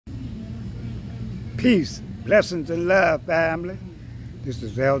Peace, blessings, and love, family. This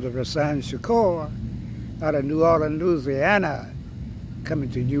is Elder Rasan Shakur out of New Orleans, Louisiana, coming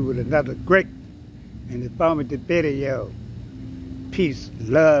to you with another great and informative video. Peace,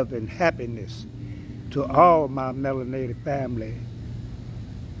 love, and happiness to all my melanated family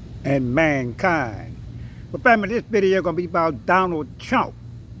and mankind. But family, this video is going to be about Donald Trump,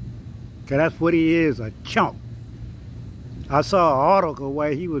 because that's what he is, a chump. I saw an article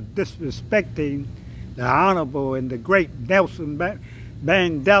where he was disrespecting the Honorable and the great Nelson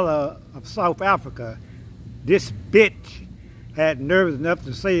Mandela of South Africa. This bitch had nerves enough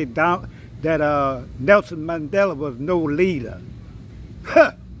to say that Nelson Mandela was no leader.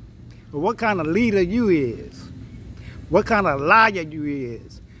 Huh. But what kind of leader you is? What kind of liar you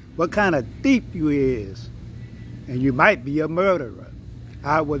is? What kind of thief you is? And you might be a murderer.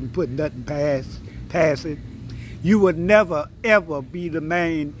 I wouldn't put nothing past it. You would never, ever be the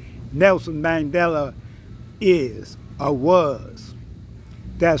man Nelson Mandela is or was.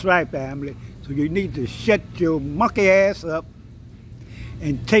 That's right, family. So you need to shut your monkey ass up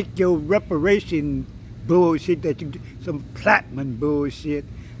and take your reparation bullshit that you do, some Plattman bullshit,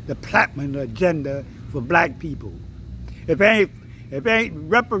 the Plattman agenda for black people. If it ain't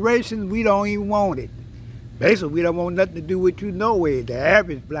reparations, we don't even want it. Basically, we don't want nothing to do with you no way. The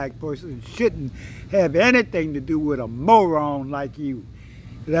average black person shouldn't have anything to do with a moron like you.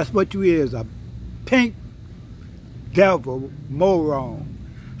 That's what you is, a pink devil moron.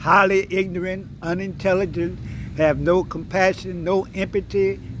 Highly ignorant, unintelligent, have no compassion, no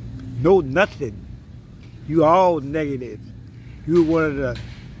empathy, no nothing. You all negative. You're one of the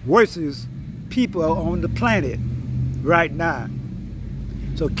worstest people on the planet right now.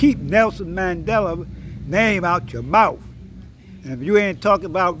 So keep Nelson Mandela name out your mouth. And if you ain't talking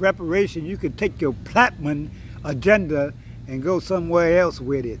about reparation, you can take your Plattman agenda and go somewhere else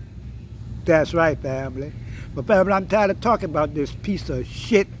with it. That's right, family. But family, I'm tired of talking about this piece of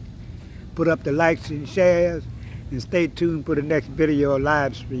shit. Put up the likes and shares, and stay tuned for the next video or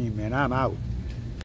live stream, and I'm out.